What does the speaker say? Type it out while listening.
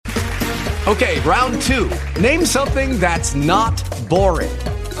Okay, round two. Name something that's not boring.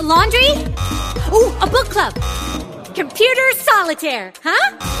 A laundry? Ooh, a book club. Computer solitaire,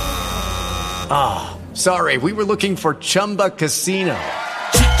 huh? Ah, sorry, we were looking for Chumba Casino.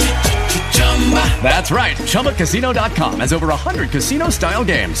 That's right, ChumbaCasino.com has over 100 casino-style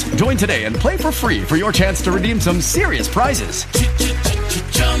games. Join today and play for free for your chance to redeem some serious prizes.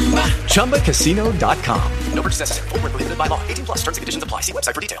 ChumbaCasino.com. No purchase necessary. Void where prohibited by law. 18+ terms and conditions apply. See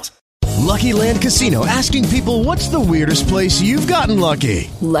website for details. Lucky Land Casino, asking people, what's the weirdest place you've gotten lucky?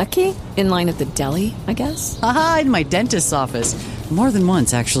 Lucky? In line at the deli, I guess? Aha, in my dentist's office. More than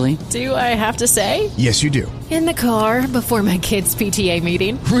once, actually. Do I have to say? Yes, you do. In the car before my kids' PTA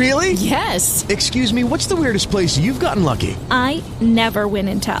meeting. Really? Yes. Excuse me, what's the weirdest place you've gotten lucky? I never win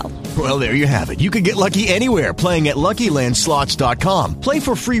and tell. Well, there you have it. You can get lucky anywhere, playing at LuckyLandSlots.com. Play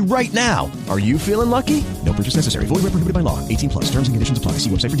for free right now. Are you feeling lucky? No purchase necessary. Void where prohibited by law. 18+. Terms and conditions apply. See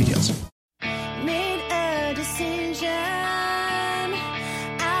website for details. Made a decision.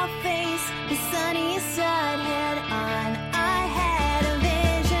 I'll face the sunny side head on. I had a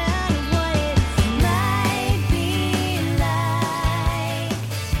vision of what it might be like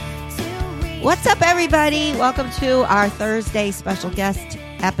to reach. What's up, everybody? Welcome to our Thursday special guest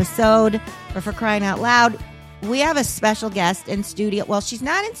episode for Crying Out Loud. We have a special guest in studio. Well, she's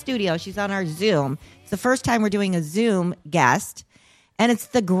not in studio. She's on our Zoom. It's the first time we're doing a Zoom guest, and it's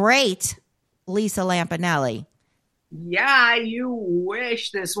the great Lisa Lampanelli. Yeah, you wish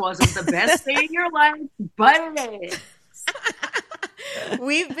this wasn't the best day in your life, but it is.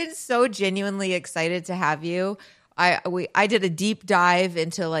 We've been so genuinely excited to have you. I did a deep dive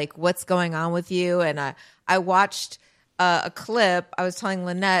into like what's going on with you, and I watched a clip. I was telling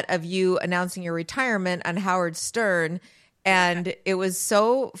Lynette of you announcing your retirement on Howard Stern, and it was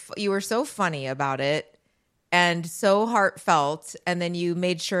you were so funny about it and so heartfelt, and then you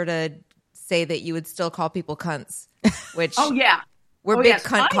made sure to say that you would still call people cunts, which we're big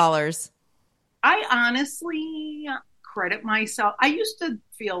cunt callers. I honestly credit myself. I used to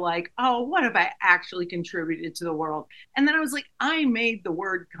feel like, oh, what have I actually contributed to the world? And then I was like, I made the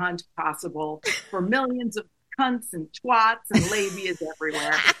word cunt possible for millions of cunts and twats and labias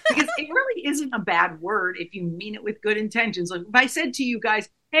everywhere, because it really isn't a bad word if you mean it with good intentions. Like if I said to you guys,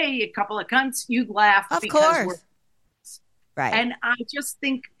 hey, a couple of cunts, you'd laugh. Of because course. we're Right. And I just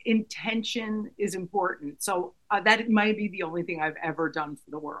think intention is important. So that might be the only thing I've ever done for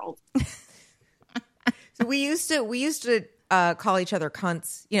the world. So we used to call each other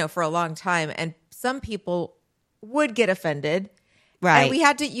cunts, for a long time, and some people would get offended. Right. And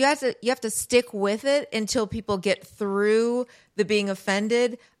you have to stick with it until people get through the being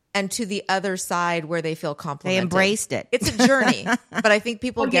offended and to the other side where they feel complimented. They embraced it. It's a journey, but I think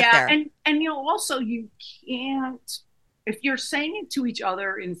people get there. And also you can't, if you're saying it to each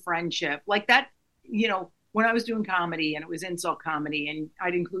other in friendship like that, when I was doing comedy and it was insult comedy and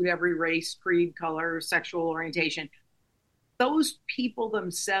I'd include every race, creed, color, sexual orientation, those people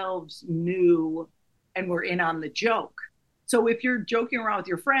themselves knew and were in on the joke. So if you're joking around with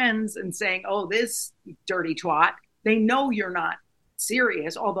your friends and saying, oh, this dirty twat, they know you're not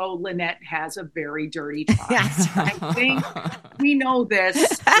serious, although Lynette has a very dirty twat. Yes. I think we know this.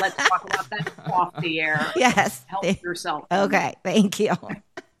 Let's talk about that off the air. Yes. Help yourself. Okay. Thank you.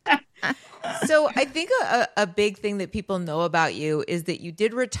 So I think a big thing that people know about you is that you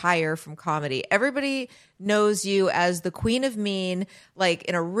did retire from comedy. Everybody knows you as the Queen of Mean, like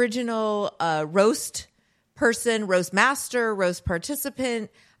an original roast person, roast master, roast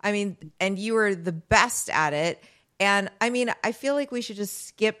participant. I mean, and you were the best at it. And I mean, I feel like we should just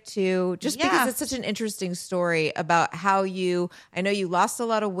skip to, because it's such an interesting story about how I know you lost a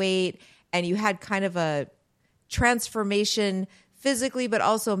lot of weight and you had kind of a transformation physically, but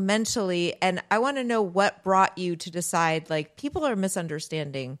also mentally. And I want to know what brought you to decide, like, people are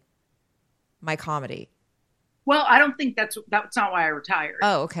misunderstanding my comedy. Well, I don't think that's not why I retired.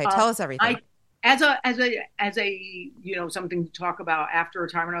 Oh, okay. Tell us everything. As a something to talk about after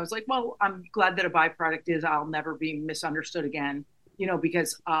retirement, I was like, well, I'm glad that a byproduct is I'll never be misunderstood again,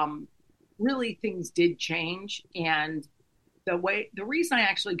 because really things did change. And the reason I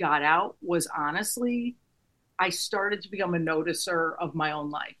actually got out was honestly, I started to become a noticer of my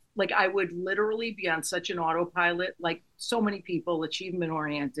own life. Like I would literally be on such an autopilot, like so many people, achievement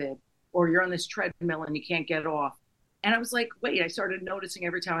oriented, or you're on this treadmill and you can't get off. And I was like, wait, I started noticing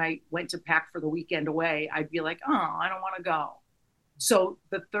every time I went to pack for the weekend away, I'd be like, oh, I don't want to go. So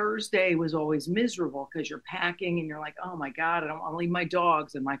the Thursday was always miserable because you're packing and you're like, oh my God, I don't want to leave my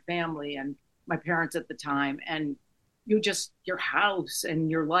dogs and my family and my parents at the time. And your house and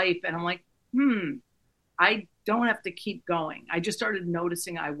your life. And I'm like, I don't have to keep going. I just started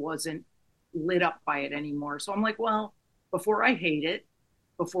noticing I wasn't lit up by it anymore. So I'm like, well, before I hate it,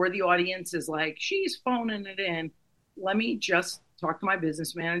 before the audience is like, she's phoning it in, let me just talk to my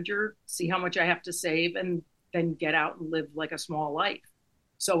business manager, see how much I have to save, and then get out and live like a small life.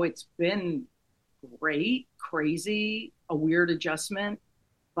 So it's been great, crazy, a weird adjustment.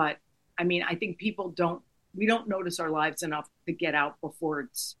 But I mean, I think we don't notice our lives enough to get out before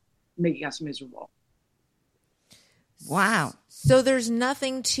it's making us miserable. Wow. So there's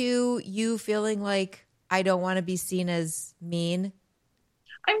nothing to you feeling like I don't want to be seen as mean?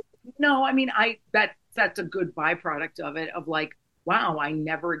 That's a good byproduct of it, of like, wow, I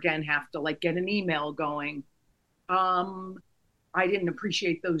never again have to like get an email going, I didn't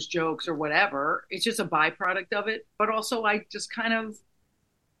appreciate those jokes or whatever. It's just a byproduct of it. But also I just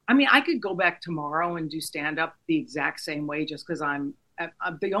I could go back tomorrow and do stand up the exact same way just because I'm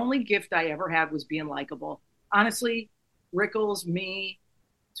the only gift I ever had was being likable. Honestly, Rickles, me,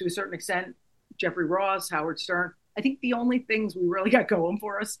 to a certain extent, Jeffrey Ross, Howard Stern. I think the only things we really got going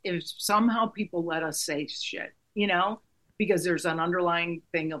for us is somehow people let us say shit, because there's an underlying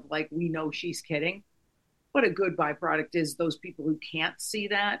thing of like, we know she's kidding. But a good byproduct is those people who can't see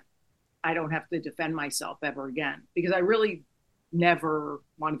that, I don't have to defend myself ever again, because I really never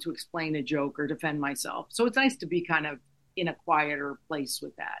wanted to explain a joke or defend myself. So it's nice to be kind of in a quieter place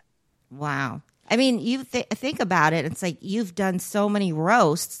with that. Wow. I mean, you think about it. It's like you've done so many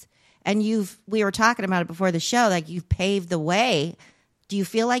roasts, and we were talking about it before the show, like you've paved the way. Do you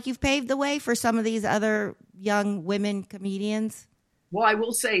feel like you've paved the way for some of these other young women comedians? Well, I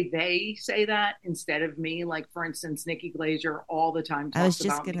will say they say that instead of me. Like, for instance, Nikki Glaser all the time talks about me. I was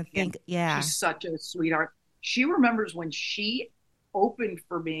just going to think, yeah. She's such a sweetheart. She remembers when she opened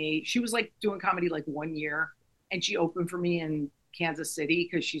for me. She was like doing comedy like 1 year, and she opened for me in Kansas City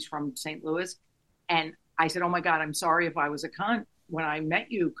because she's from St. Louis. And I said, oh my God, I'm sorry if I was a cunt when I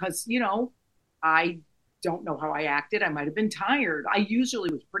met you, because, I don't know how I acted. I might have been tired. I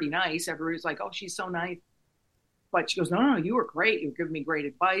usually was pretty nice. Everybody was like, oh, she's so nice. But she goes, no, you were great. You were giving me great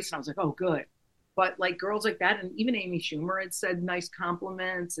advice. And I was like, oh, good. But like girls like that, and even Amy Schumer had said nice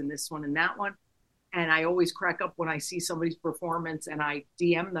compliments, and this one and that one. And I always crack up when I see somebody's performance and I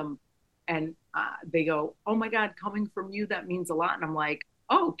DM them, and they go, oh my God, coming from you, that means a lot. And I'm like,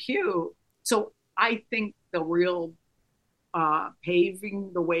 oh, cute. So I think the real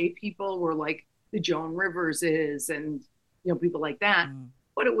paving the way people were like the Joan Rivers is, and, people like that.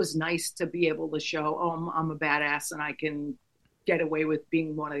 But it was nice to be able to show, oh, I'm a badass and I can get away with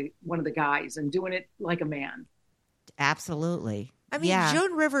being one of the guys and doing it like a man. Absolutely. I mean, yeah.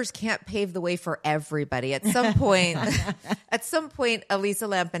 Joan Rivers can't pave the way for everybody. At some point, Elisa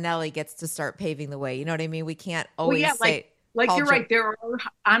Lampanelli gets to start paving the way. You know what I mean? We can't always say. Like you're right. There are,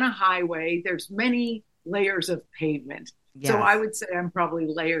 on a highway, there's many layers of pavement. Yes. So I would say I'm probably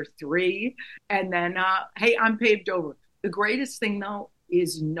layer 3. And then, hey, I'm paved over. The greatest thing, though,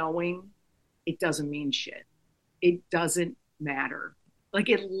 is knowing it doesn't mean shit. It doesn't matter. Like,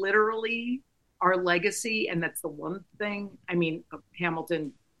 it literally, our legacy, and that's the one thing, I mean,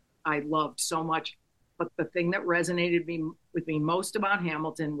 Hamilton, I loved so much, but the thing that resonated with me most about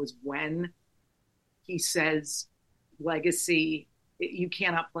Hamilton was when he says, legacy, you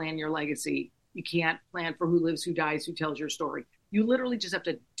cannot plan your legacy. You can't plan for who lives, who dies, who tells your story. You literally just have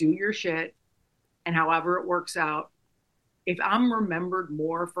to do your shit, and however it works out. If I'm remembered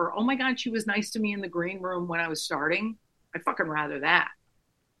more for, oh my God, she was nice to me in the green room when I was starting, I'd fucking rather that.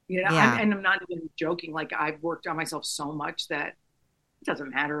 Yeah. And I'm not even joking. Like, I've worked on myself so much that it doesn't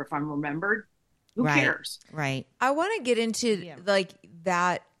matter if I'm remembered. Who cares? Right. I want to get into like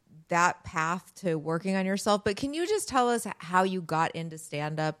that path to working on yourself, but can you just tell us how you got into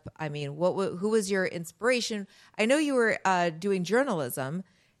stand-up? I mean, who was your inspiration? I know you were doing journalism.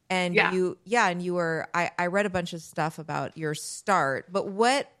 And you were, I read a bunch of stuff about your start, but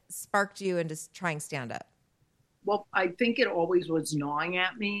what sparked you into trying stand up? Well, I think it always was gnawing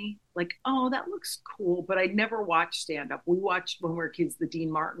at me. Like, oh, that looks cool. But I'd never watched stand up. We watched when we were kids, the Dean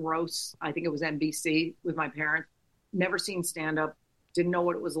Martin roasts. I think it was NBC with my parents. Never seen stand up. Didn't know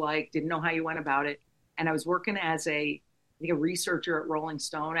what it was like. Didn't know how you went about it. And I was working as a researcher at Rolling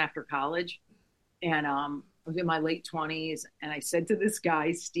Stone after college. And, I was in my late 20s, and I said to this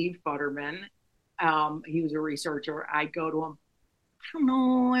guy, Steve Futterman, he was a researcher. I go to him, I don't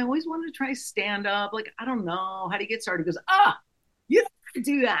know. I always wanted to try stand up. Like, I don't know. How do you get started? He goes, you don't have to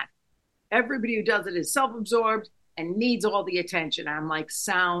do that. Everybody who does it is self-absorbed and needs all the attention. I'm like,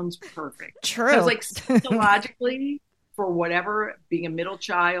 sounds perfect. True. Because like psychologically, for whatever, being a middle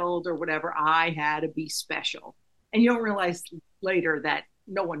child or whatever, I had to be special. And you don't realize later that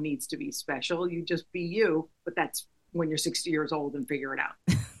no one needs to be special. You just be you. But that's when you're 60 years old and figure it out.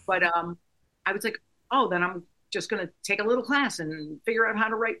 But I was like, oh, then I'm just going to take a little class and figure out how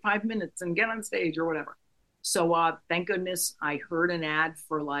to write 5 minutes and get on stage or whatever. So thank goodness I heard an ad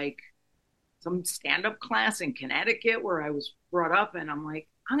for like some stand-up class in Connecticut where I was brought up, and I'm like,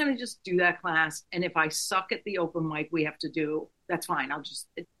 I'm going to just do that class. And if I suck at the open mic we have to do, that's fine.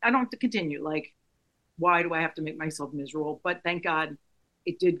 I don't have to continue. Like, why do I have to make myself miserable? But thank God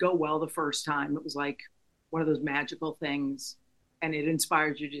it did go well the first time. It was like one of those magical things, and it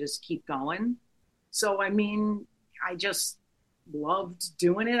inspired you to just keep going. So, I mean, I just loved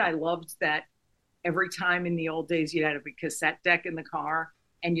doing it. I loved that every time in the old days you'd have a cassette deck in the car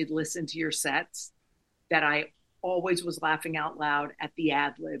and you'd listen to your sets, that I always was laughing out loud at the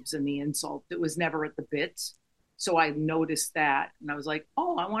ad libs and the insult. It was never at the bits. So I noticed that, and I was like,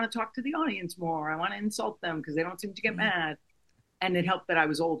 oh, I want to talk to the audience more. I want to insult them because they don't seem to get mad. And it helped that I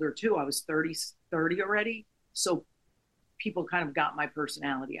was older too. I was 30 already. So people kind of got my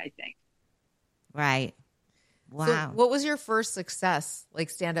personality, I think. Right. Wow. So what was your first success, like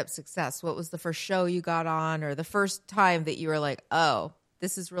stand-up success? What was the first show you got on, or the first time that you were like, oh,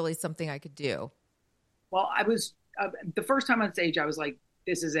 this is really something I could do? Well, I was, the first time on stage, I was like,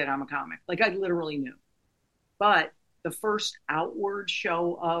 this is it. I'm a comic. Like, I literally knew. But the first outward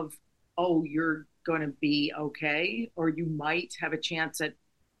show of, oh, you're going to be okay, or you might have a chance at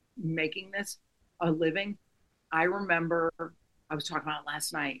making this a living. I remember, I was talking about it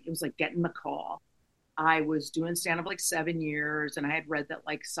last night. It was like getting the call. I was doing stand-up like 7 years, and I had read that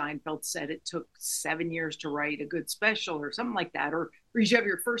like Seinfeld said it took 7 years to write a good special or something like that, or you should have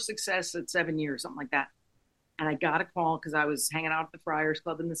your first success at 7 years, something like that. And I got a call because I was hanging out at the Friars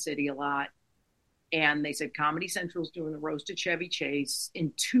Club in the city a lot. And they said Comedy Central's doing the roast of Chevy Chase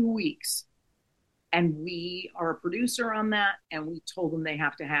in 2 weeks. And we are a producer on that. And we told them they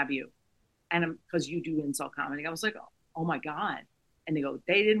have to have you. And because you do insult comedy. I was like, oh my God. And they go,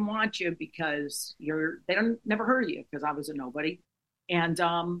 they didn't want you because they don't never heard of you because I was a nobody. And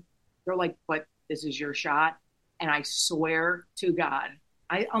they're like, but this is your shot. And I swear to God,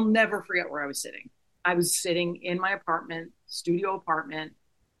 I'll never forget where I was sitting. I was sitting in my studio apartment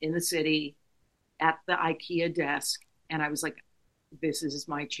in the city at the IKEA desk. And I was like, this is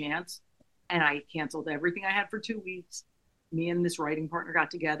my chance. And I canceled everything I had for 2 weeks. Me and this writing partner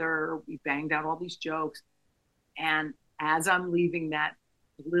got together. We banged out all these jokes. And as I'm leaving that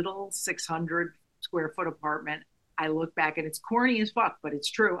little 600 square foot apartment, I look back, and it's corny as fuck, but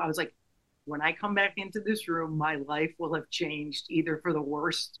it's true. I was like, when I come back into this room, my life will have changed either for the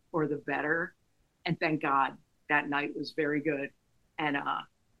worse or the better. And thank God that night was very good. And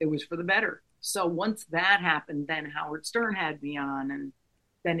it was for the better. So once that happened, then Howard Stern had me on, and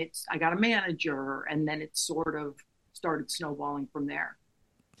then I got a manager, and then it sort of started snowballing from there.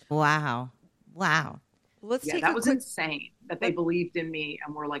 Wow. That was insane that they believed in me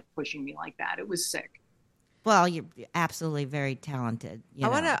and were like pushing me like that. It was sick. Well, you're absolutely very talented.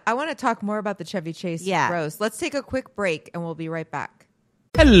 I want to talk more about the Chevy Chase roast. Let's take a quick break, and we'll be right back.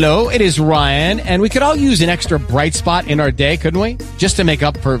 Hello, it is Ryan, and we could all use an extra bright spot in our day, couldn't we? Just to make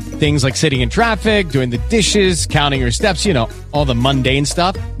up for things like sitting in traffic, doing the dishes, counting your steps, all the mundane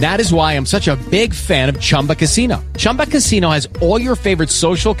stuff. That is why I'm such a big fan of Chumba Casino. Chumba Casino has all your favorite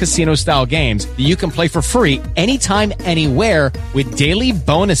social casino-style games that you can play for free anytime, anywhere with daily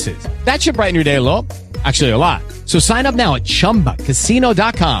bonuses. That should brighten your day a little. Actually, a lot. So sign up now at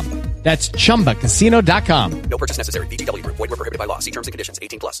ChumbaCasino.com. That's ChumbaCasino.com. No purchase necessary. VGW Group. Void where prohibited by law. See terms and conditions.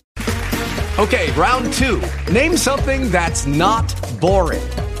 18+. Okay, round two. Name something that's not boring.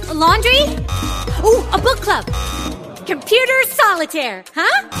 A laundry? Ooh, a book club. Computer solitaire,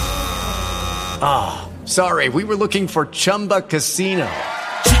 huh? Ah, sorry. We were looking for Chumba Casino.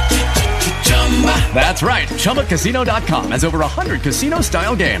 That's right. ChumbaCasino.com has over 100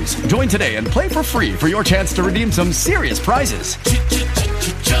 casino-style games. Join today and play for free for your chance to redeem some serious prizes.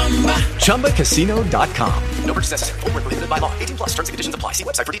 ChumbaCasino.com. No purchase necessary. Void where prohibited by law. 18+. Terms and conditions apply. See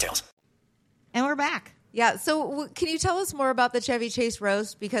website for details. And we're back. Yeah. So can you tell us more about the Chevy Chase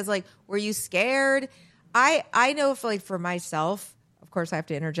roast? Because were you scared? I know for myself, of course I have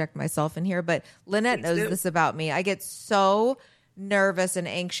to interject myself in here, but Lynette knows this about me. I get so nervous and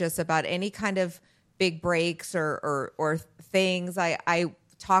anxious about any kind of big breaks or things. I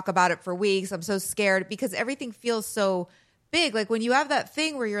talk about it for weeks. I'm so scared because everything feels so big. Like when you have that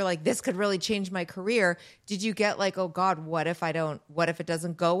thing where you're like, this could really change my career. Did you get like, oh God, what if it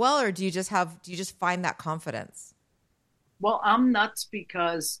doesn't go well? Or do you just find that confidence? Well, I'm nuts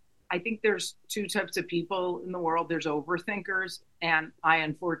because I think there's two types of people in the world. There's overthinkers, and I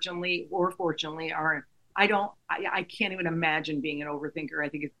unfortunately or fortunately I can't even imagine being an overthinker. I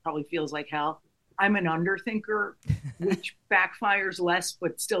think it probably feels like hell. I'm an underthinker, which backfires less,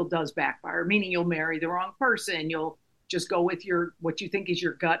 but still does backfire. Meaning you'll marry the wrong person. You'll just go with what you think is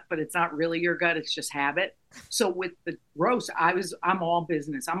your gut, but it's not really your gut. It's just habit. So with the roast, I'm all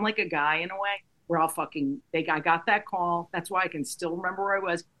business. I'm like a guy in a way where I got that call. That's why I can still remember where I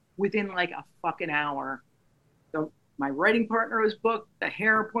was within like a fucking hour. So my writing partner was booked, the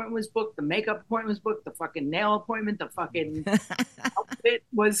hair appointment was booked, the makeup appointment was booked, the fucking nail appointment, the fucking outfit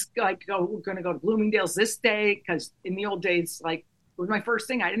was like, we're going to go to Bloomingdale's this day. Because in the old days, like, it was my first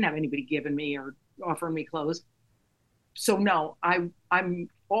thing. I didn't have anybody giving me or offering me clothes. So no, I'm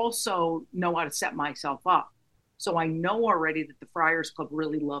also know how to set myself up. So I know already that the Friars Club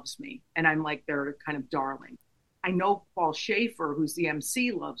really loves me. And I'm like their kind of darling. I know Paul Schaefer, who's the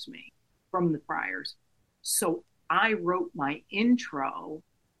MC, loves me from the Friars. So I wrote my intro,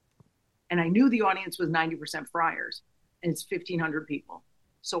 and I knew the audience was 90% Friars, and it's 1,500 people.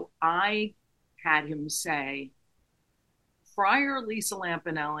 So I had him say, Friar Lisa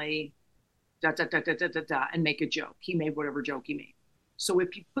Lampanelli, and make a joke. He made whatever joke he made. So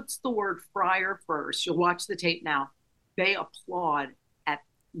if he puts the word Friar first, you'll watch the tape now, they applaud at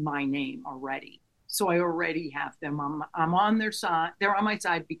my name already. So I already have them. I'm on their side. They're on my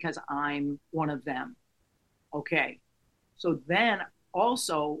side because I'm one of them. Okay. So then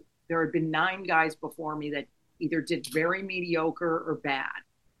also there had been 9 guys before me that either did very mediocre or bad.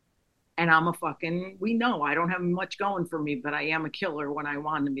 And we know I don't have much going for me, but I am a killer when I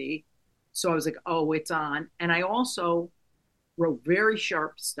want to be. So I was like, oh, it's on. And I also wrote very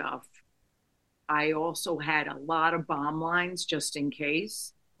sharp stuff. I also had a lot of bomb lines just in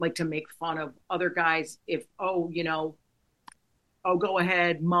case, like to make fun of other guys. If, go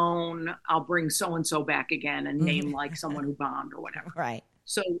ahead, moan, I'll bring so-and-so back again and name like someone who bombed or whatever. Right.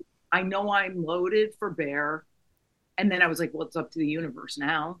 So I know I'm loaded for bear. And then I was like, well, it's up to the universe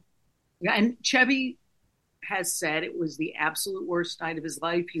now. And Chevy has said it was the absolute worst night of his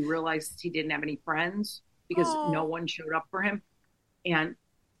life. He realized he didn't have any friends because no one showed up for him. And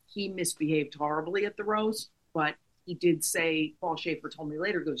he misbehaved horribly at the roast. But he did say, Paul Schaefer told me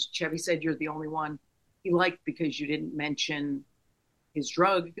later, goes, Chevy said you're the only one he liked because you didn't mention his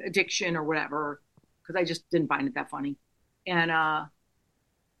drug addiction or whatever, because I just didn't find it that funny. And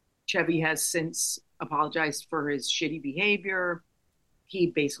Chevy has since apologized for his shitty behavior. He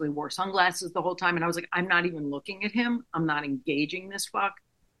basically wore sunglasses the whole time. And I was like, I'm not even looking at him. I'm not engaging this fuck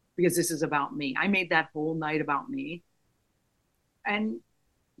because this is about me. I made that whole night about me. And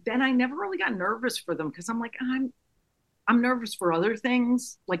then I never really got nervous for them because I'm like, I'm nervous for other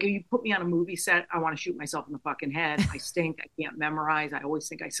things. Like if you put me on a movie set, I want to shoot myself in the fucking head. I stink. I can't memorize. I always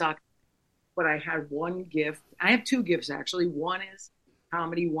think I suck. But I had one gift. I have 2 gifts, actually. One is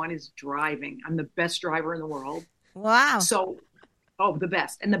comedy. One is driving. I'm the best driver in the world. Wow. So, the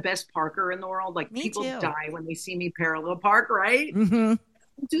best. And the best parker in the world. Like Me people too. die when they see me parallel park, right? Mm-hmm. I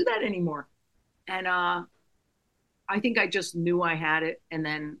don't do that anymore. And I think I just knew I had it. And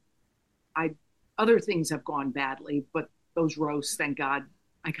then other things have gone badly, but those roasts, thank God,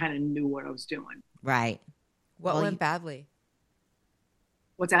 I kind of knew what I was doing. Right. What went badly?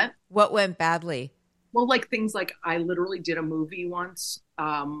 What's that? What went badly? Well, like things like I literally did a movie once.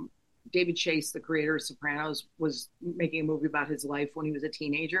 David Chase, the creator of Sopranos, was making a movie about his life when he was a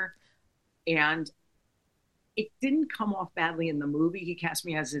teenager. And it didn't come off badly in the movie. He cast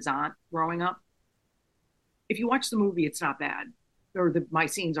me as his aunt growing up. If you watch the movie, it's not bad. Or my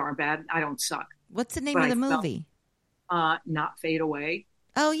scenes aren't bad. I don't suck. What's the name of the movie? Not Fade Away.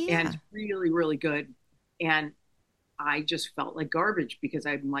 Oh, yeah. And it's really, really good. And I just felt like garbage because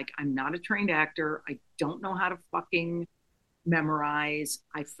I'm not a trained actor. I don't know how to fucking memorize.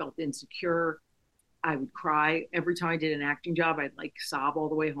 I felt insecure. I would cry every time I did an acting job. I'd like sob all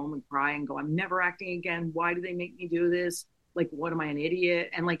the way home and cry and go, I'm never acting again. Why do they make me do this? Like, what am I, an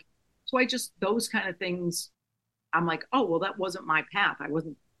idiot? And like, so those kind of things, I'm like, oh, well, that wasn't my path. I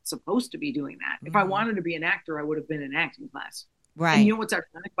wasn't supposed to be doing that. Mm-hmm. If I wanted to be an actor, I would have been in acting class. Right. And you know what's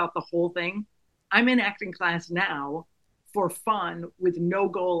ironic about the whole thing? I'm in acting class now for fun with no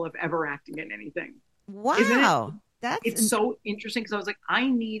goal of ever acting in anything. Wow. It's so interesting because I was like, I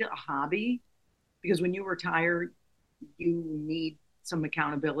need a hobby because when you retire, you need some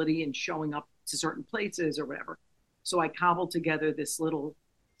accountability and showing up to certain places or whatever. So I cobbled together this little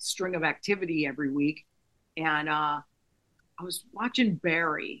string of activity every week. And I was watching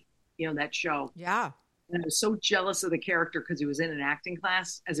Barry, that show. Yeah. And I was so jealous of the character because he was in an acting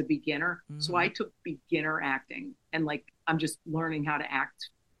class as a beginner. Mm-hmm. So I took beginner acting and I'm just learning how to act,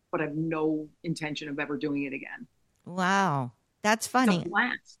 but I have no intention of ever doing it again. Wow. That's funny.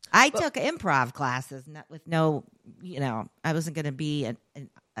 I took improv classes with no, I wasn't going to be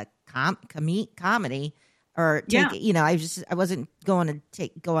a comedy or take, Yeah. I wasn't going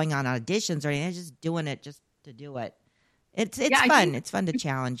on auditions or anything. I was just doing it just to do it. It's fun. It's fun to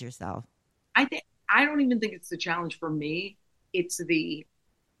challenge yourself. I don't even think it's the challenge for me. It's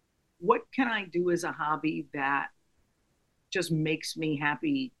what can I do as a hobby that just makes me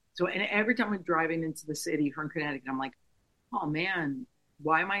happy? So, and every time I'm driving into the city from Connecticut, I'm like, oh man,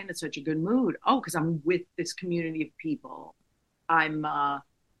 why am I in such a good mood? Oh, because I'm with this community of people.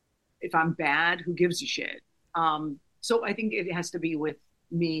 If I'm bad, who gives a shit? So I think it has to be with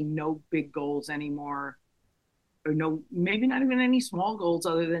me, no big goals anymore, or maybe not even any small goals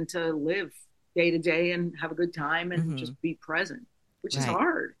other than to live day to day and have a good time and just be present, which is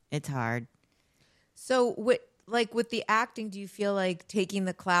hard. It's hard. So with the acting, do you feel like taking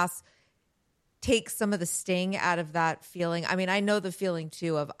the class takes some of the sting out of that feeling? I mean, I know the feeling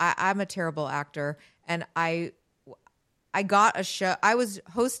too of I'm a terrible actor, and I got a show. I was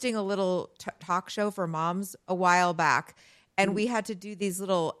hosting a little talk show for moms a while back, and we had to do these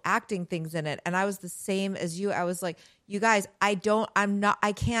little acting things in it. And I was the same as you. I was like, you guys, I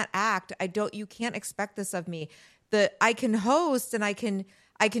can't act. You can't expect this of me. I can host and I can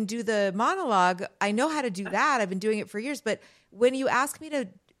do the monologue. I know how to do that. I've been doing it for years. But when you ask me to,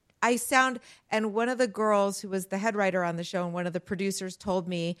 and one of the girls who was the head writer on the show and one of the producers told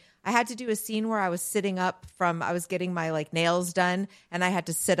me I had to do a scene where I was sitting up I was getting my nails done and I had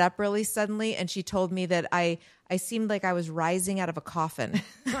to sit up really suddenly. And she told me that I seemed like I was rising out of a coffin.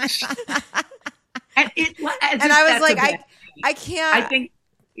 And I was like, I can't. I think,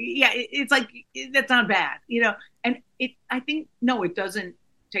 it's like, that's not bad, and I think, no, it doesn't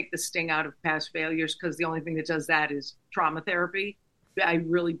take the sting out of past failures, because the only thing that does that is trauma therapy. I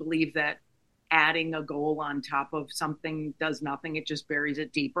really believe that adding a goal on top of something does nothing. It just buries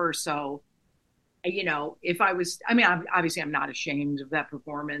it deeper. So, obviously I'm not ashamed of that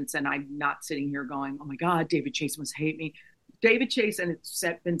performance, and I'm not sitting here going, oh my God, David Chase must hate me. David Chase, and it's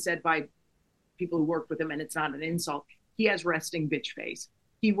been said by people who work with him, and it's not an insult, he has resting bitch face.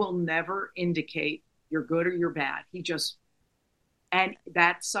 He will never indicate you're good or you're bad. And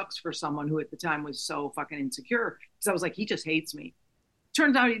that sucks for someone who at the time was so fucking insecure. Because I was like, he just hates me.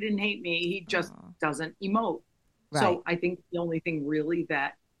 Turns out he didn't hate me. He just doesn't emote. Right. So I think the only thing really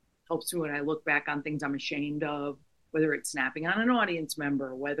that helps me when I look back on things I'm ashamed of, whether it's snapping on an audience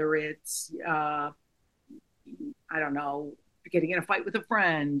member, whether it's, I don't know, getting in a fight with a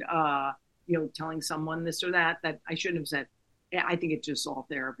friend, telling someone this or that I shouldn't have said. I think it's just all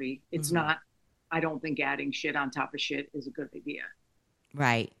therapy. It's not, I don't think adding shit on top of shit is a good idea.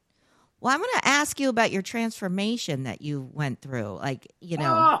 Right. Well, I'm going to ask you about your transformation that you went through. I'm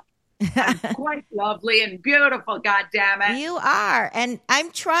quite lovely and beautiful, God damn it. You are. And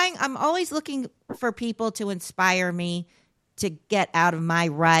I'm always looking for people to inspire me to get out of my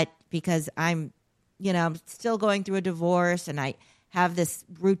rut, because I'm still going through a divorce, and I have this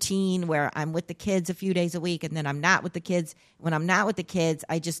routine where I'm with the kids a few days a week, and then I'm not with the kids. When I'm not with the kids,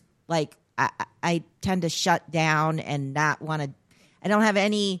 I just I tend to shut down and not want to. I don't have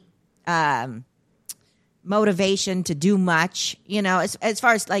any motivation to do much, as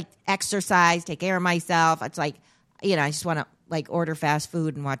far as exercise, take care of myself. It's I just want to order fast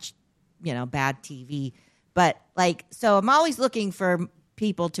food and watch, bad TV. But so I'm always looking for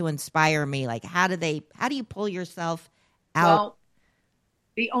people to inspire me. How do you pull yourself out? Well,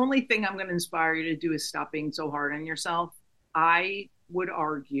 the only thing I'm going to inspire you to do is stop being so hard on yourself. I would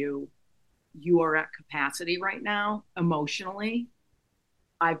argue you are at capacity right now emotionally.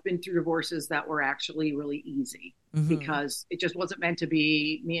 I've been through divorces that were actually really easy because it just wasn't meant to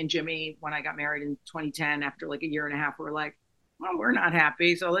be. Me and Jimmy, when I got married in 2010, after a year and a half, we were like, well, we're not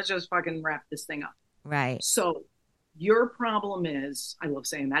happy, so let's just fucking wrap this thing up. Right. So your problem is, I love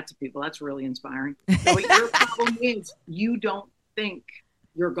saying that to people. That's really inspiring. So your problem is you don't think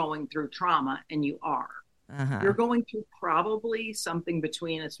you're going through trauma, and you are. You're going through probably something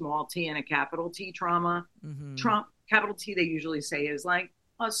between a small T and a capital T trauma. Capital T, they usually say, is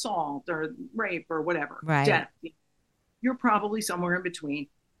assault or rape or whatever, death. You're probably somewhere in between.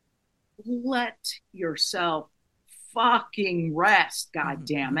 Let yourself fucking rest, God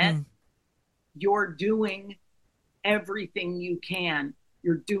damn it. You're doing everything you can.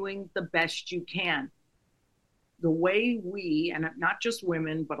 You're doing the best you can. The way we, and not just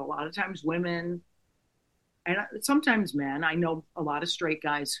women, but a lot of times women, and sometimes men, I know a lot of straight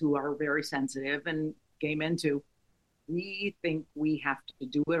guys who are very sensitive, and gay men too, we think we have to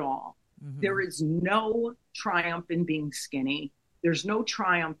do it all. There is no triumph in being skinny. There's no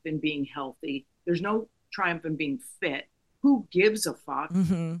triumph in being healthy. There's no triumph in being fit. Who gives a fuck?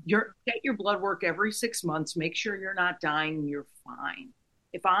 Get your blood work every 6 months. Make sure you're not dying. You're fine.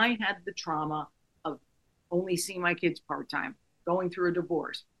 If I had the trauma of only seeing my kids part-time, going through a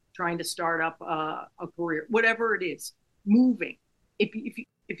divorce, trying to start up a career, whatever it is, moving.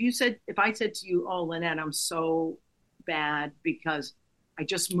 If I said to you, oh, Lynette, I'm so bad because I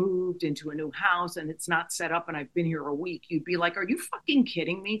just moved into a new house and it's not set up and I've been here a week, you'd be like, are you fucking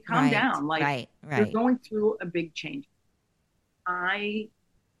kidding me? Calm down. Like, you're going through a big change. I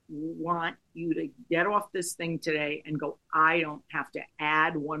want you to get off this thing today and go, I don't have to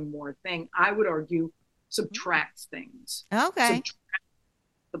add one more thing. I would argue subtract things. Okay. Subtract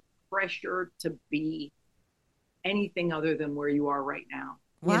the pressure to be anything other than where you are right now.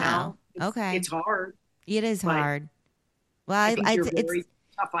 Wow. You know? Okay. It's hard. It is hard. Well, I think you're very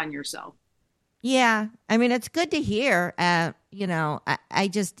tough on yourself. Yeah. I mean, it's good to hear. You know, I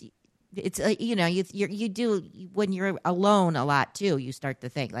just, it's, you know, you do, when you're alone a lot too, you start to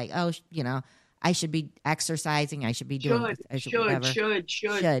think like, oh, you know, I should be exercising. I should be doing this. I should.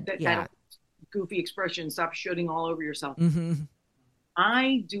 That goofy expression, stop shooting all over yourself. Mm-hmm.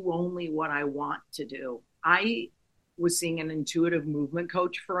 I do only what I want to do. I was seeing an intuitive movement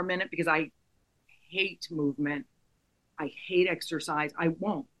coach for a minute because I hate movement. I hate exercise. I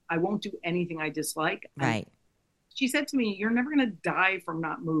won't do anything I dislike. Right. She said to me, you're never going to die from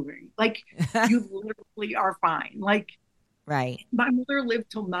not moving. Like, you literally are fine. Like, right. My mother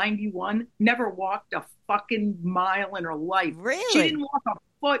lived till 91, never walked a fucking mile in her life. Really? She didn't walk a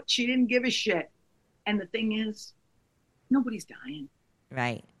foot. She didn't give a shit. And the thing is, nobody's dying.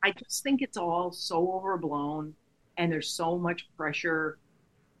 Right. I just think it's all so overblown and there's so much pressure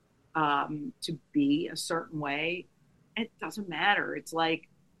to be a certain way. It doesn't matter. It's like,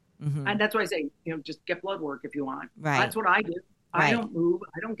 and that's why I say, you know, just get blood work if you want. Right. That's what I do. Right. I don't move.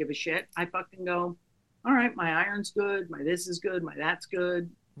 I don't give a shit. I fucking go, all right, my iron's good. My this is good. My that's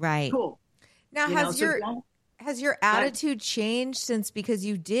good. Right. Cool. Now, has your attitude changed since, because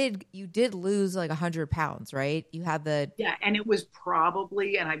you did lose like 100 pounds, right? You had yeah. And it was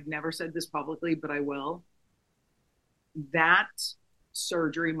probably, and I've never said this publicly, but I will, that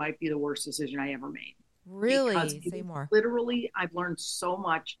surgery might be the worst decision I ever made. Really? Say more. Literally, I've learned so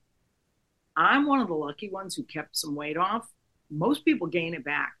much. I'm one of the lucky ones who kept some weight off. Most people gain it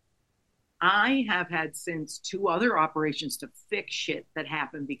back. I have had since 2 other operations to fix shit that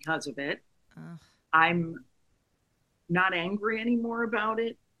happened because of it. I'm not angry anymore about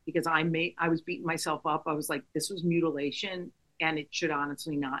it because I was beating myself up. I was like, this was mutilation and it should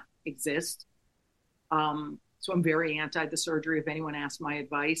honestly not exist. So I'm very anti the surgery. If anyone asks my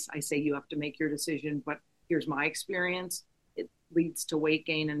advice, I say you have to make your decision, but here's my experience. It leads to weight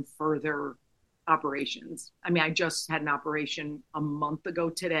gain and further operations. I mean, I just had an operation a month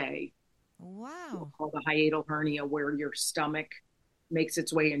ago today. Wow. Called a hiatal hernia, where your stomach makes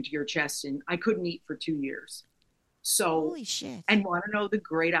its way into your chest, and I couldn't eat for 2 years. So, holy shit. And want to know the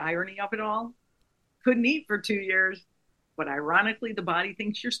great irony of it all? Couldn't eat for 2 years, but ironically, the body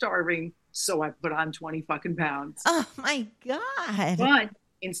thinks you're starving. So I put on 20 fucking pounds. Oh my God. But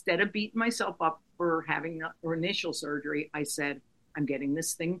instead of beating myself up for having the initial surgery, I said, I'm getting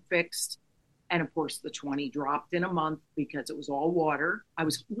this thing fixed. And of course, the 20 dropped in a month because it was all water. I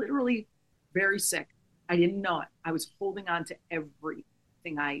was literally very sick. I didn't know it. I was holding on to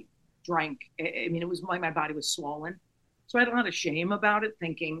everything I drank. I mean, it was like my body was swollen. So I had a lot of shame about it,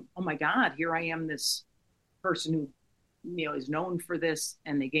 thinking, oh my God, here I am, this person who, you know, is known for this,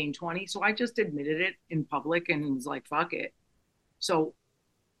 and they gained 20. So I just admitted it in public and was like, fuck it. So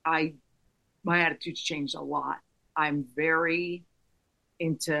my attitude's changed a lot. I'm very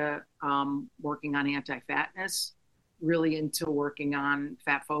into working on anti-fatness, really into working on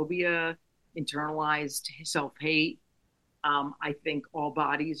fat phobia, internalized self-hate. I think all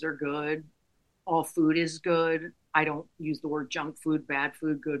bodies are good. All food is good. I don't use the word junk food, bad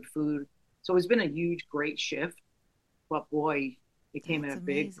food, good food. So it's been a huge, great shift. But boy, it came at a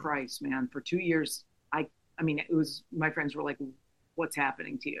big price, man. For 2 years, I mean, it was, my friends were like, what's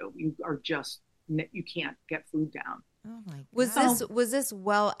happening to you? You are just, you can't get food down. Oh my God. Was this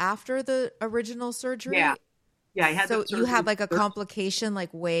well after the original surgery? Yeah. Yeah. I had so you had like a complication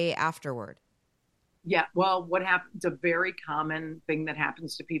like way afterward. Yeah. Well, what happened? It's a very common thing that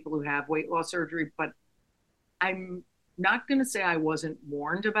happens to people who have weight loss surgery, but I'm not going to say I wasn't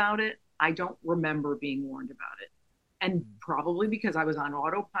warned about it. I don't remember being warned about it. And probably because I was on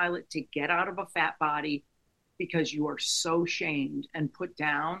autopilot to get out of a fat body, because you are so shamed and put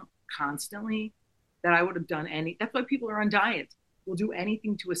down constantly, that I would have done that's why people are on diets. Will do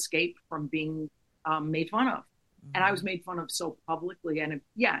anything to escape from being made fun of. And I was made fun of so publicly. And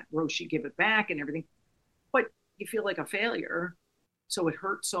yeah, Roshi, give it back and everything. But you feel like a failure. So it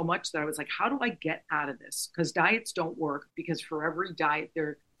hurt so much that I was like, how do I get out of this? Because diets don't work, because for every diet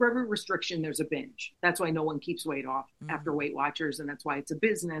for every restriction, there's a binge. That's why no one keeps weight off after Weight Watchers. And that's why it's a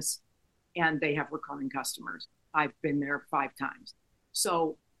business and they have recurring customers. I've been there 5 times.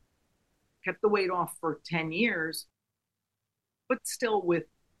 So kept the weight off for 10 years, but still with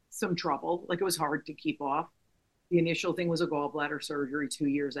some trouble. Like, it was hard to keep off. The initial thing was a gallbladder surgery 2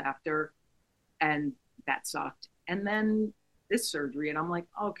 years after, and that sucked. And then this surgery, and I'm like,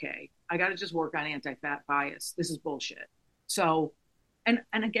 okay, I got to just work on anti-fat bias. This is bullshit. So, and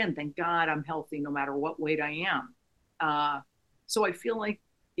again, thank God I'm healthy no matter what weight I am. So I feel like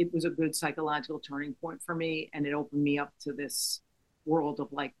it was a good psychological turning point for me, and it opened me up to this world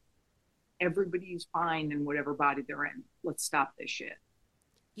of like, everybody's fine in whatever body they're in. Let's stop this shit.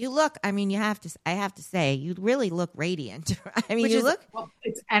 You look, I mean, I have to say, you really look radiant. I mean, Well,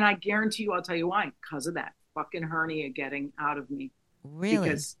 and I guarantee you, I'll tell you why, because of that fucking hernia getting out of me. Really?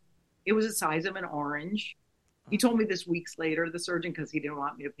 Because it was the size of an orange. He told me this weeks later, the surgeon, because he didn't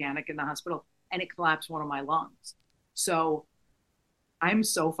want me to panic in the hospital, and it collapsed one of my lungs. So I'm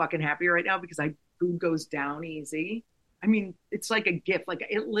so fucking happy right now because food goes down easy. I mean, it's like a gift. Like,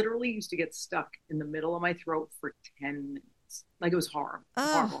 it literally used to get stuck in the middle of my throat for 10 minutes. Like, it was horrible.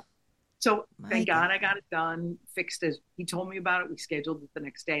 Horrible. So thank God I got it done, fixed as he told me about it. We scheduled it the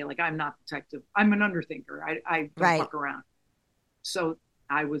next day. Like, I'm not detective. I'm an underthinker. I don't fuck around. So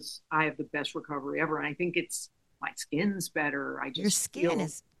I have the best recovery ever. And I think it's, my skin's better. Your skin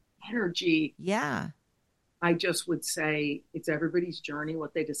is energy. Yeah. I just would say it's everybody's journey,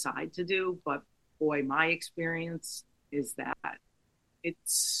 what they decide to do. But boy, my experience is that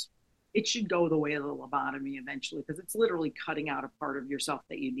it should go the way of the lobotomy eventually, because it's literally cutting out a part of yourself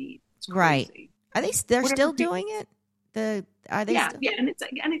that you need. It's crazy. Right. They're still doing it? Are they? Yeah, still? yeah.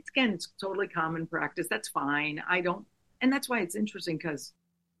 And it's totally common practice. That's fine. And that's why it's interesting, because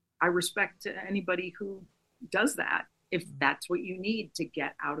I respect anybody who does that. If that's what you need to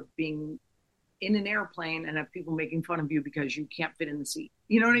get out of being in an airplane and have people making fun of you because you can't fit in the seat.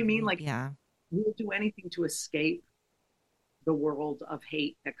 You know what I mean? Like, yeah, we'll do anything to escape the world of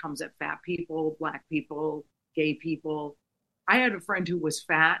hate that comes at fat people, Black people, gay people. I had a friend who was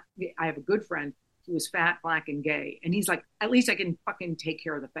fat. I have a good friend who was fat, Black, and gay. And he's like, at least I can fucking take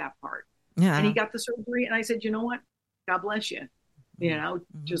care of the fat part. Yeah. And he got the surgery. And I said, you know what? God bless you. You know,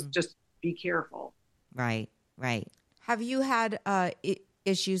 just be careful. Right. Have you had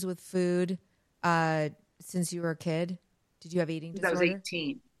issues with food since you were a kid? Did you have eating disorder? I was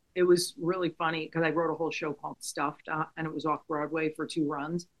 18. It was really funny because I wrote a whole show called Stuffed, and it was off Broadway for 2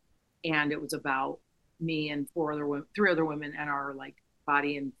 runs. And it was about me and 3 other women and our like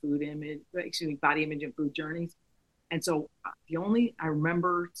body and food image, body image and food journeys. And so I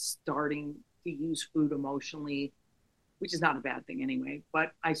remember starting to use food emotionally, which is not a bad thing anyway,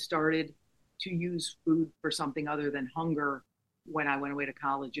 but I started to use food for something other than hunger when I went away to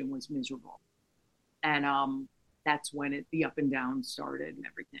college and was miserable. And that's when the up and down started and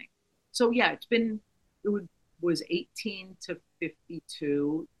everything. So yeah, it was 18 to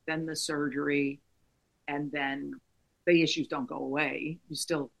 52, then the surgery, and then the issues don't go away. You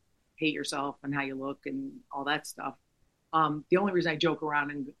still hate yourself and how you look and all that stuff. The only reason I joke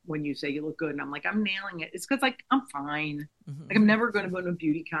around and when you say you look good and I'm like, I'm nailing it, it's because like, I'm fine. Like, I'm never going to go to a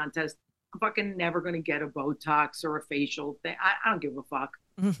beauty contest. I'm fucking never going to get a Botox or a facial thing. I don't give a fuck.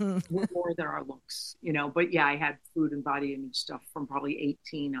 We're more than our looks, you know? But yeah, I had food and body image stuff from probably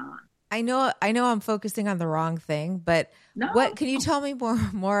 18 on. I know I'm focusing on the wrong thing, but what can you tell me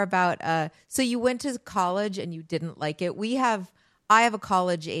more about, so you went to college and you didn't like it. I have a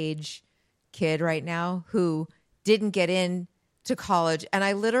college age kid right now who didn't get in to college. And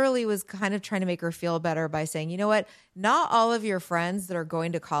I literally was kind of trying to make her feel better by saying, you know what? Not all of your friends that are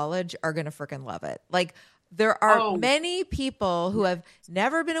going to college are going to freaking love it. Like, there are many people who have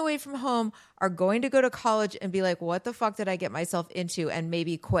never been away from home are going to go to college and be like, what the fuck did I get myself into, and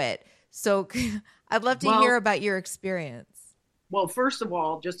maybe quit. So I'd love to hear about your experience. Well, first of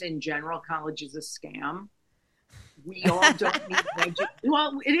all, just in general, college is a scam. We all don't need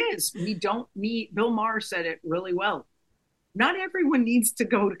well, it is. We don't need, Bill Maher said it really well. Not everyone needs to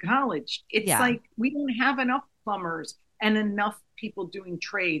go to college. It's like, we don't have enough plumbers and enough people doing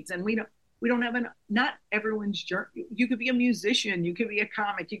trades, and we don't have not everyone's journey. You could be a musician, you could be a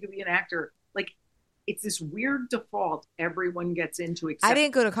comic, you could be an actor. Like, it's this weird default everyone gets into. Except I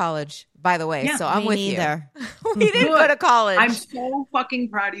didn't go to college, by the way, so I'm with neither. you. We didn't go to college. I'm so fucking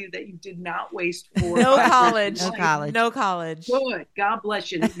proud of you that you did not waste 4 No college. No college. Good. God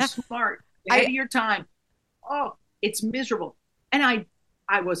bless you. You're smart. Ahead of your time. Oh, it's miserable. And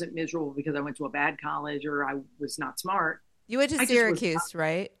I wasn't miserable because I went to a bad college or I was not smart. You went to I just Syracuse,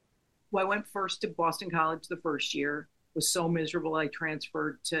 right? Well, I went first to Boston College the first year. Was so miserable. I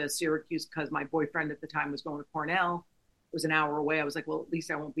transferred to Syracuse because my boyfriend at the time was going to Cornell. It was an hour away. I was like, well, at least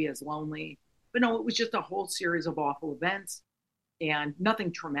I won't be as lonely. But no, it was just a whole series of awful events and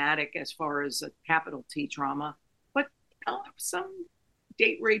nothing traumatic as far as a capital T trauma, but some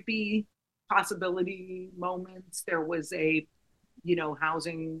date rapey possibility moments. There was a, real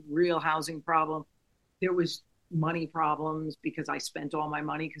housing problem. There was money problems because I spent all my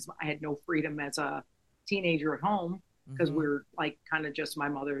money because I had no freedom as a teenager at home because we're like kind of just my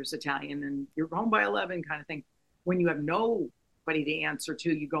mother's Italian and you're home by 11 kind of thing. When you have nobody to answer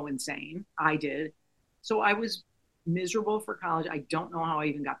to, you go insane. I did. So I was miserable for college. I don't know how I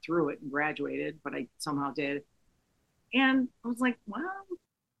even got through it and graduated, but I somehow did. And I was like, well,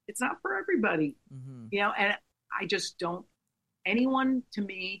 it's not for everybody, and I just don't, anyone to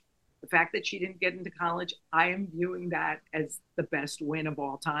me, the fact that she didn't get into college, I am viewing that as the best win of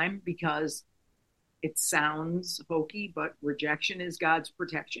all time because it sounds hokey, but rejection is God's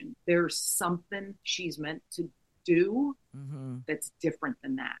protection. There's something she's meant to do that's different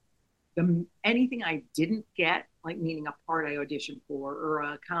than that. Anything I didn't get, like meaning a part I auditioned for or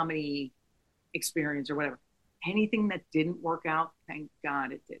a comedy experience or whatever, anything that didn't work out, thank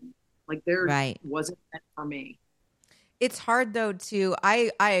God it didn't. Like there wasn't meant for me. It's hard though to,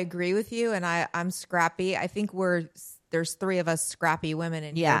 I agree with you and I'm scrappy. I think there's three of us scrappy women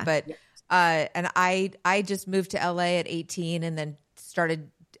in here, but and I just moved to LA at 18 and then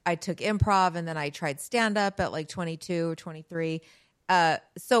I took improv and then I tried stand up at like 22 or 23.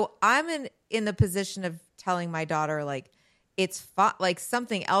 So I'm in the position of telling my daughter, like, it's like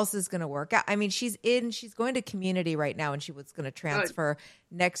something else is going to work out. I mean, she's going to community right now and she was going to transfer